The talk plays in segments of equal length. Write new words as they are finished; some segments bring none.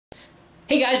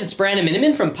Hey guys, it's Brandon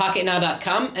Miniman from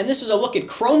Pocketnow.com, and this is a look at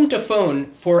Chrome to Phone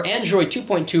for Android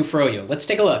 2.2 Froyo. Let's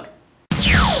take a look.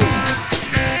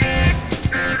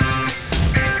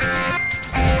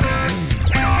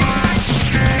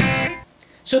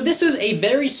 So this is a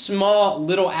very small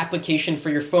little application for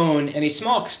your phone and a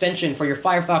small extension for your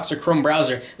Firefox or Chrome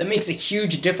browser that makes a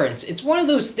huge difference. It's one of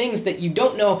those things that you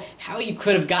don't know how you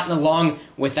could have gotten along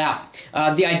without.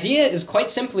 The idea is quite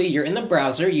simply, you're in the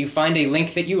browser, you find a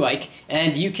link that you like,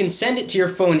 and you can send it to your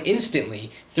phone instantly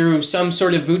through some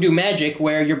sort of voodoo magic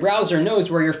where your browser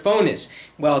knows where your phone is.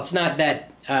 Well, it's not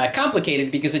that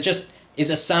complicated because it just is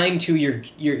assigned to your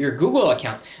Google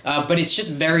account, but it's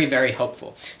just very, very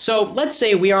helpful. So let's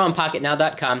say we are on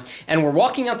Pocketnow.com and we're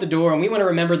walking out the door and we want to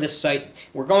remember this site.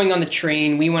 We're going on the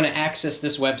train, we want to access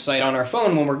this website on our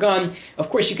phone when we're gone. Of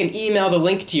course, you can email the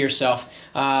link to yourself,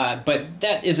 but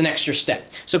that is an extra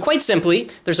step. So quite simply,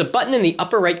 there's a button in the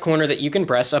upper right corner that you can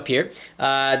press up here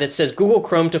that says Google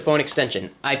Chrome to Phone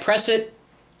Extension. I press it.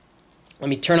 Let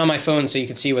me turn on my phone so you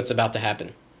can see what's about to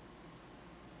happen.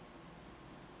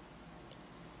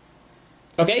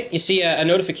 Okay, you see a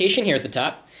notification here at the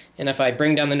top, and if I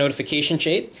bring down the notification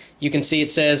shade, you can see it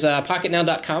says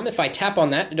Pocketnow.com. If I tap on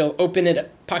that, it'll open it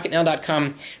at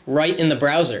Pocketnow.com right in the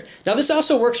browser. Now this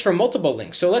also works for multiple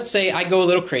links. So let's say I go a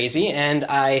little crazy and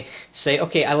I say,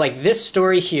 okay, I like this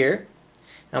story here.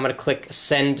 I'm going to click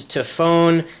Send to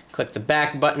Phone, click the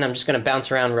back button. I'm just going to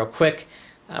bounce around real quick.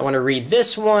 I want to read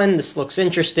this one. This looks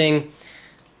interesting. I'm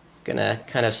going to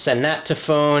kind of send that to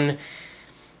phone.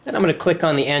 Then I'm going to click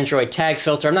on the Android tag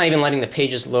filter. I'm not even letting the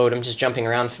pages load. I'm just jumping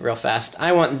around real fast.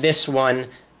 I want this one,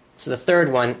 it's the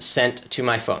third one, sent to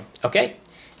my phone. Okay?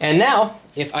 And now,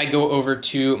 if I go over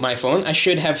to my phone, I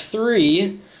should have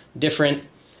three different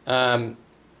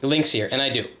links here. And I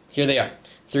do. Here they are.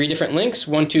 Three different links,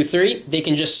 1, 2, 3. They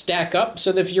can just stack up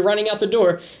so that if you're running out the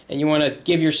door and you want to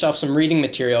give yourself some reading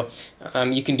material,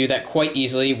 you can do that quite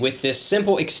easily with this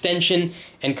simple extension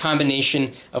and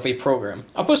combination of a program.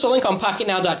 I'll post a link on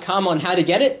Pocketnow.com on how to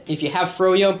get it. If you have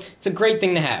Froyo, it's a great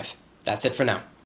thing to have. That's it for now.